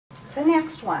the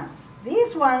next ones.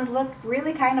 These ones look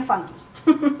really kind of funky.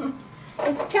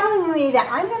 It's telling me that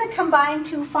I'm going to combine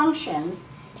two functions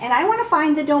and I want to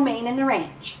find the domain and the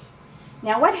range.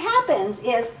 Now what happens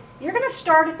is you're going to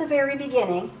start at the very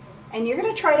beginning and you're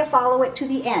going to try to follow it to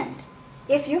the end.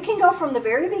 If you can go from the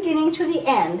very beginning to the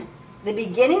end, the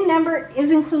beginning number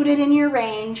is included in your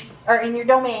range, or in your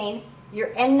domain,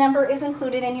 your end number is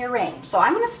included in your range. So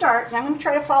I'm going to start and I'm going to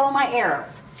try to follow my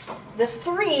arrows. The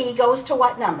 3 goes to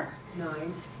what number?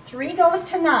 9. 3 goes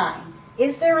to 9.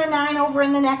 Is there a 9 over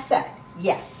in the next set?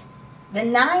 Yes. The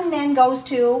 9 then goes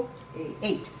to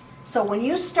 8. So when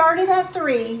you started at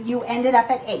 3, you ended up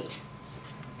at 8.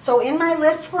 So in my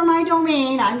list for my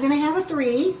domain, I'm going to have a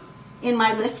 3. In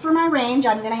my list for my range,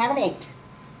 I'm going to have an 8.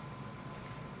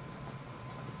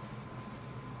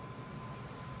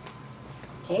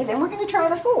 Okay, then we're going to try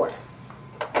the 4.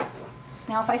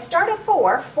 Now if I start at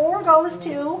 4, 4 goes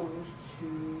to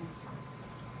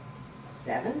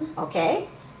 7. Okay,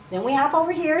 then we hop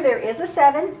over here, there is a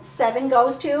 7. 7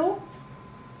 goes to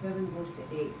 7 goes to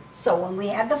 8. So when we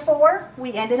had the 4,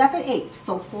 we ended up at 8.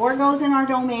 So 4 goes in our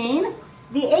domain.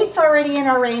 The 8's already in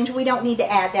our range. We don't need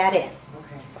to add that in.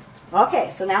 Okay. Okay,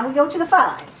 so now we go to the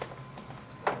 5.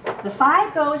 The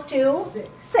 5 goes to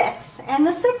 6, and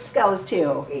the 6 goes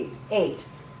to 8.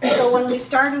 So when we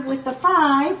started with the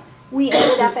 5, we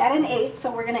ended up at an 8.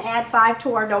 So we're going to add 5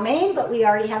 to our domain, but we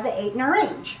already have the 8 in our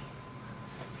range.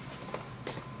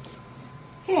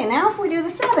 Okay, now if we do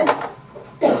the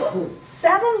 7.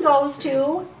 7 goes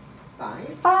to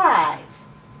 5.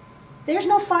 There's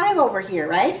no 5 over here,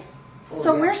 right?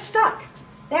 So we're stuck.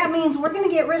 That means we're going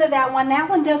to get rid of that one. That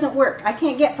one doesn't work. I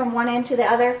can't get from one end to the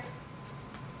other.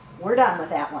 We're done with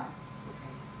that one.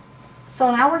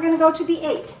 So now we're going to go to the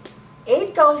 8.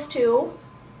 8 goes to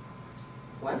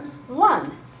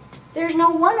 1. There's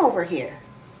no 1 over here.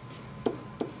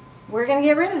 We're going to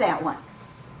get rid of that one.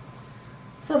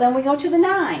 So then we go to the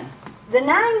 9. The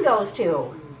 9 goes to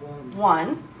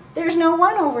 1. There's no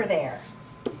 1 over there.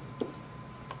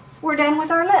 We're done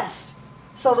with our list.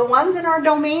 So the ones in our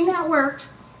domain that worked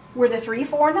were the 3,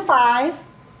 4, and the 5.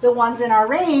 The ones in our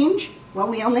range, well,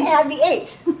 we only had the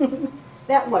 8.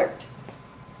 That worked.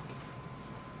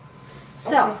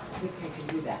 So,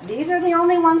 these are the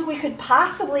only ones we could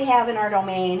possibly have in our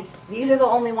domain. These are the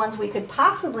only ones we could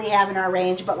possibly have in our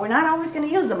range, but we're not always going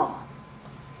to use them all.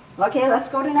 Okay, let's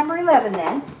go to number 11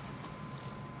 then.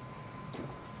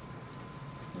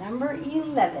 Number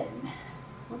 11.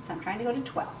 Oops, I'm trying to go to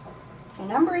 12. So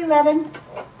number 11,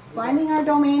 finding our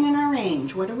domain and our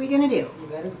range. What are we going to do? We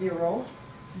got a 0.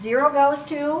 0 goes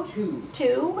to 2.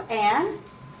 2, and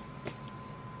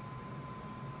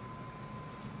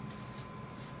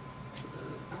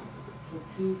So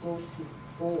 2 goes to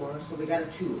 4, so we got a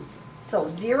 2. so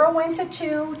 0 went to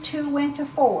 2, 2 went to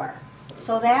 4.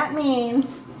 So that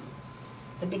means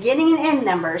the beginning and end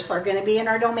numbers are going to be in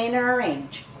our domain and our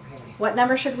range. Okay. What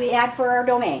number should we add for our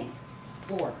domain?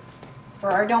 4.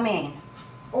 For our domain?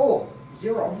 Oh,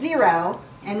 0. 0.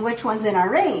 And which one's in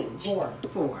our range? 4.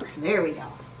 4. There we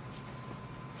go.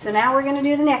 So now we're going to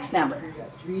do the next number. We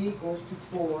got 3 goes to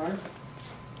 4.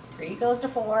 3 goes to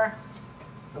 4.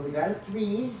 And we got a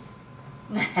 3.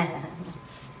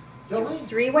 Don't we?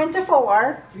 3 went to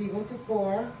 4. 3 went to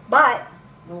 4. But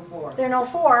No 4. there are no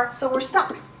 4, so we're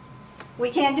stuck. We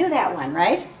can't do that one,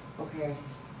 right? Okay.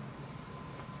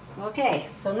 Okay,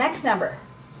 so next number.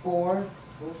 4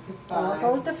 goes to 4 5.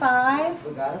 goes to 5.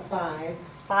 We got a 5.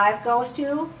 5 goes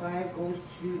to. 5 goes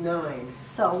to 9.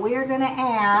 So we're going to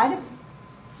add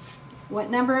what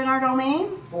number in our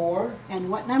domain 4. and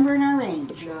what number in our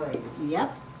range? 9.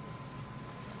 Yep.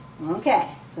 Okay,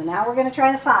 so now we're going to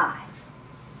try the 5.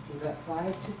 We got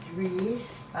 5 to 3.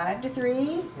 5 to 3.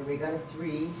 And we got a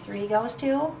 3. 3 goes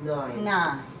to 9.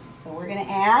 9. So we're going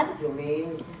to add. Domain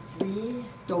is the 3.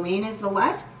 Domain is the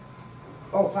what?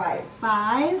 Oh, 5.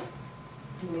 5.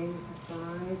 Domain is the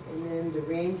 5. And then the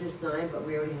range is 9, but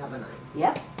we already have a 9.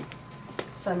 Yep.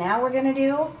 So now we're going to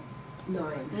do 9.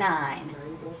 9. 9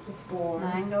 goes to 4.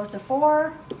 9 goes to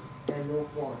 4. And no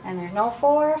 4. And there's no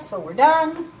 4, so we're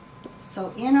done.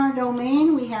 So in our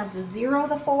domain, we have the 0,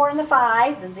 the 4, and the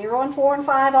 5. The 0 and 4 and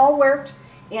 5 all worked.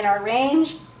 In our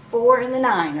range, 4 and the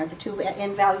 9 are the two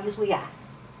end values we got.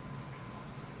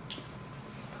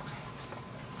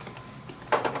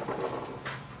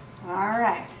 All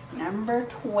right, number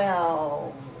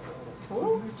 12. Ooh,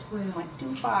 Number 12. went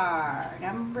too far.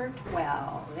 Number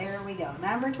 12. There we go.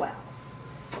 Number 12.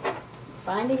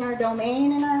 Finding our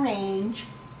domain and our range.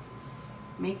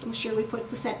 Making sure we put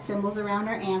the set symbols around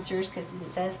our answers because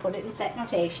it says put it in set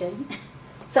notation.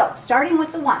 So, starting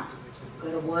with the 1.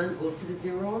 Got a 1 goes to the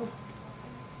 0.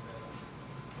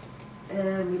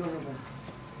 And we don't have a,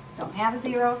 Don't have a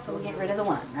 0, so we'll get rid of the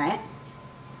 1, right?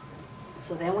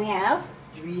 So then we have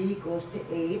 3 goes to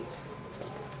 8. So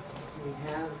we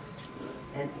have,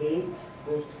 and 8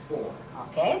 goes to 4.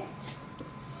 okay.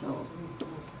 So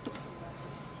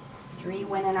 3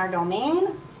 went in our domain,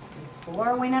 and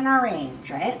 4 went in our range,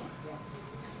 right?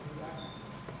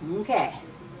 Okay.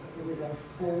 Then we got a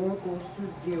 4 goes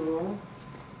to 0.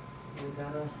 We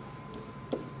got a,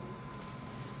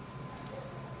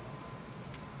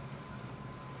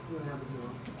 we don't have a 0.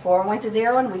 4 went to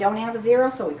 0, and we don't have a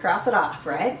 0, so we cross it off,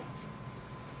 right?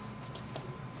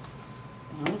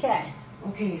 Okay.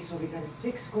 Okay, so we got a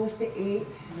 6 goes to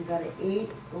 8. We got an 8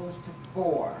 goes to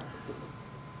 4.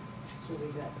 So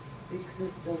we got 6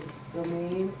 is the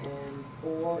domain and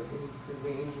 4 is the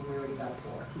range, and we already got a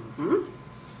 4. Hmm.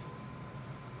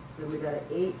 Then we got an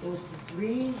 8 goes to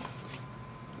 3,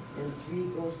 and 3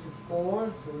 goes to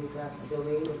 4, so we got the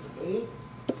domain is 8,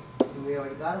 and we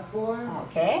already got a 4.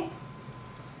 Okay.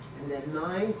 And then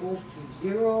 9 goes to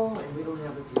 0, and we don't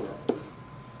have a 0.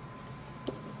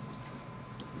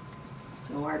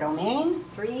 So our domain,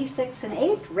 3, 6, and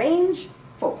 8, range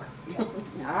 4. All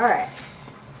right.